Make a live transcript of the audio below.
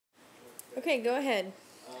Okay, go ahead.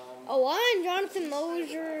 Oh, I'm Jonathan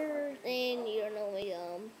Moser, and you don't know me,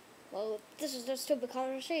 well, this is just a stupid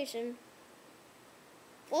conversation.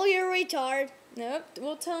 Well, you're a retard. Nope.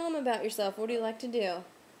 Well, tell them about yourself. What do you like to do?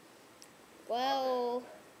 Well,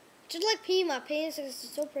 just like peeing my pants, it's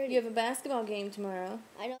so pretty. You have a basketball game tomorrow.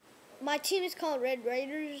 I know. My team is called Red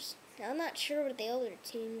Raiders. I'm not sure what the other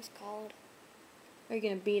team is called. Are you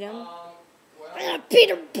going to beat them? I'm gonna beat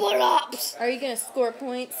their butt ups. Are you going to score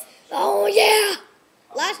points? Oh yeah.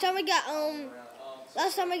 Last time I got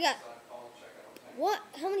what?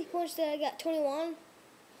 How many points did I get? 21.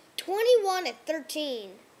 21 at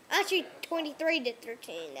 13. Actually, 23 to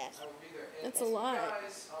 13. That's a lot.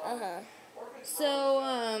 Uh-huh. So,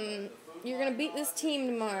 you're going to beat this team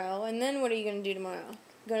tomorrow, and then what are you going to do tomorrow?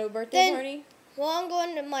 Go to a birthday party? Well, I'm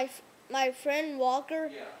going to my friend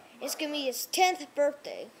Walker. It's going to be his 10th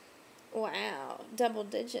birthday. Wow. Double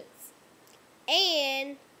digits.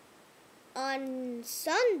 And on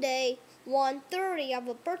Sunday, 1:30, I have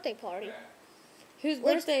a birthday party. Whose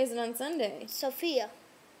birthday is it on Sunday? Sophia.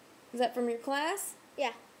 Is that from your class?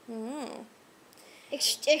 Yeah. Oh.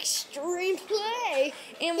 Extreme play.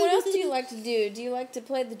 And what else do you like to do? Do you like to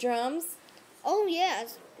play the drums? Oh, yeah.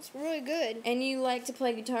 It's really good. And you like to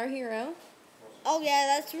play Guitar Hero? Oh,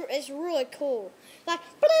 yeah. It's really cool. Like...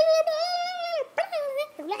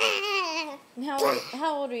 And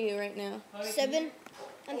how old are you right now? 7.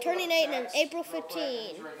 I'm turning 8 on April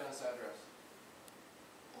 15.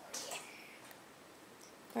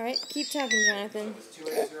 All right, keep talking, Jonathan.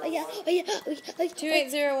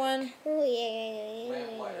 2801. Oh, yeah.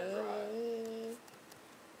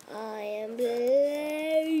 I am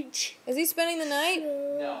late. Is he spending the night?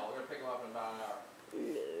 No, we're going to pick him up in about an hour.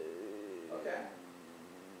 Okay.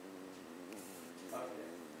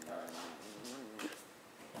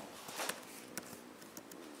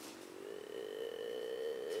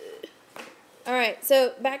 All right,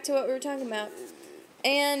 so back to what we were talking about.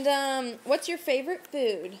 And what's your favorite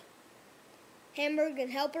food? Hamburger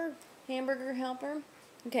and Helper. Hamburger Helper.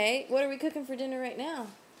 Okay, what are we cooking for dinner right now?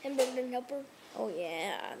 Hamburger and Helper. Oh,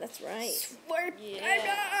 yeah, that's right. Swear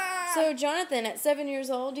So, Jonathan, at 7 years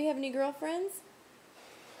old, do you have any girlfriends?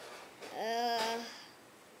 I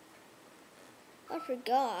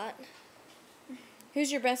forgot.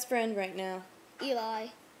 Who's your best friend right now? Eli.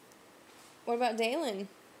 What about Dalen?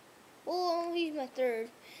 Well, he's my third.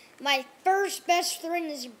 My first best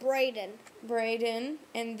friend is Braden. Braden,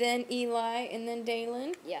 and then Eli, and then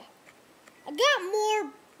Dalen? Yeah. I got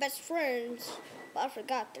more best friends, but I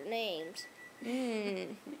forgot their names.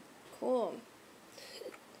 Cool.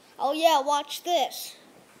 Oh, yeah, watch this.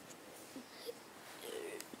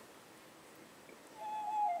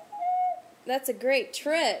 That's a great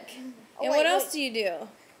trick. Oh, And wait, what else wait. do you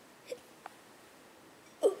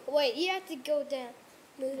do? Wait, you have to go down.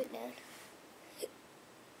 Move it down.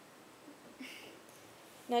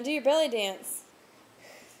 Now do your belly dance.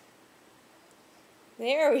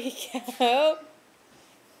 There we go.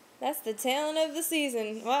 That's the talent of the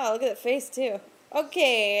season. Wow, look at that face too.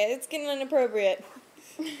 Okay, it's getting inappropriate.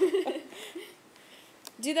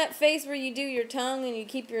 Do that face where you do your tongue and you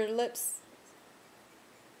keep your lips.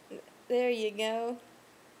 There you go.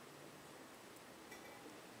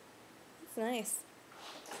 That's nice.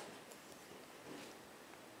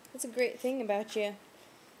 That's a great thing about you.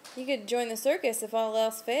 You could join the circus if all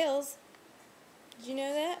else fails. Did you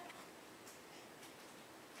know that?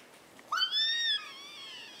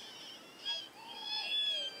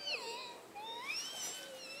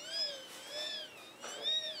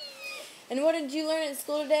 And what did you learn at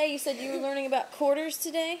school today? You said you were learning about quarters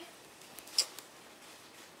today?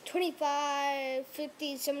 25,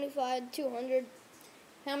 50, 75, 200.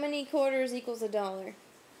 How many quarters equals $1?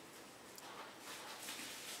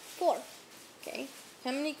 4. Okay.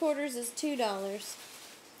 How many quarters is $2?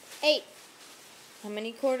 8. How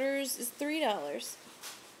many quarters is $3?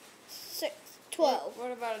 6. 12.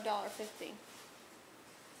 What about $1.50?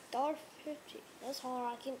 $1.50. That's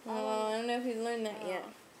hard. I don't know if you've learned that yet.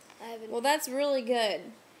 I haven't. Well, that's really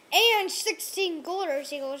good. And 16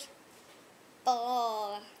 quarters equals.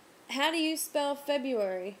 How do you spell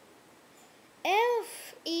February?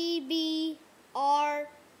 FEBRAU.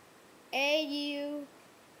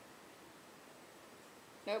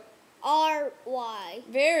 Nope. RY.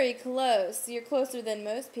 Very close. You're closer than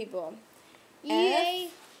most people.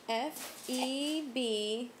 EA.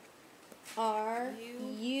 FEBRUARY.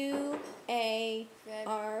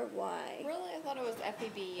 Really? I thought it was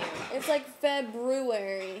FEBU. It's like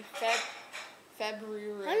February.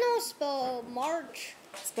 February. I know spell March.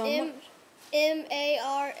 Spell MARCH.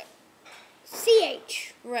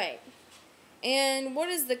 Right. And what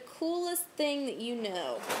is the coolest thing that you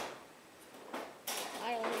know?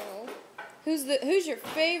 Who's your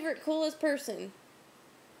favorite coolest person?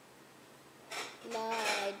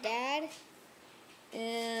 My dad.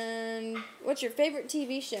 And what's your favorite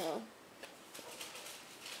TV show?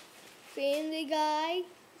 Family Guy.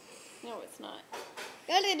 No, it's not.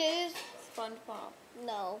 Yes, it is. SpongeBob.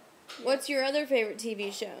 No. What's your other favorite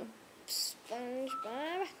TV show?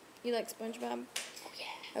 SpongeBob. You like SpongeBob?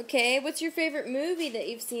 Okay, what's your favorite movie that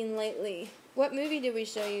you've seen lately? What movie did we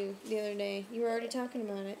show you the other day? You were already talking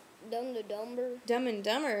about it. Dumb and Dumber. Dumb and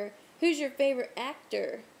Dumber. Who's your favorite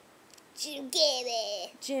actor? Jim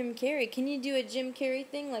Carrey. Jim Carrey. Can you do a Jim Carrey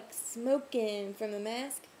thing like smoking from The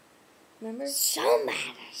Mask? Remember? Somebody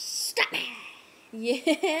stop me.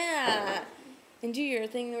 Yeah. And do your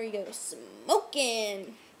thing where you go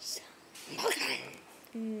smoking.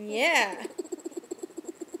 Yeah.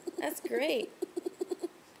 That's great.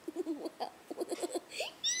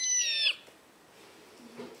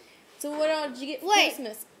 So what all did you get for Wait.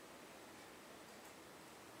 Christmas?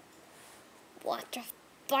 What the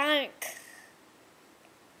fuck?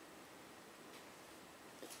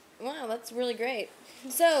 Wow, that's really great.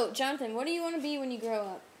 So, Jonathan, what do you want to be when you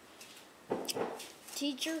grow up?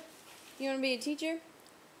 Teacher? You want to be a teacher?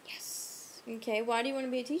 Yes. Okay, why do you want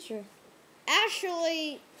to be a teacher?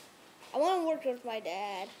 Actually, I want to work with my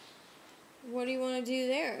dad. What do you want to do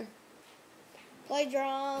there? Play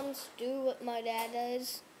drums, do what my dad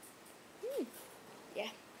does. Yeah.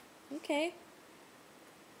 Okay.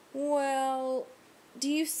 Well, do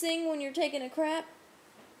you sing when you're taking a crap?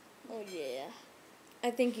 Oh, yeah.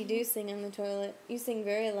 I think you do sing on the toilet. You sing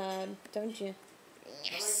very loud, don't you?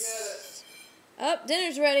 Yes. Oh,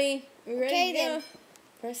 dinner's ready. We ready Okay, to go? then.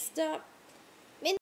 Press stop.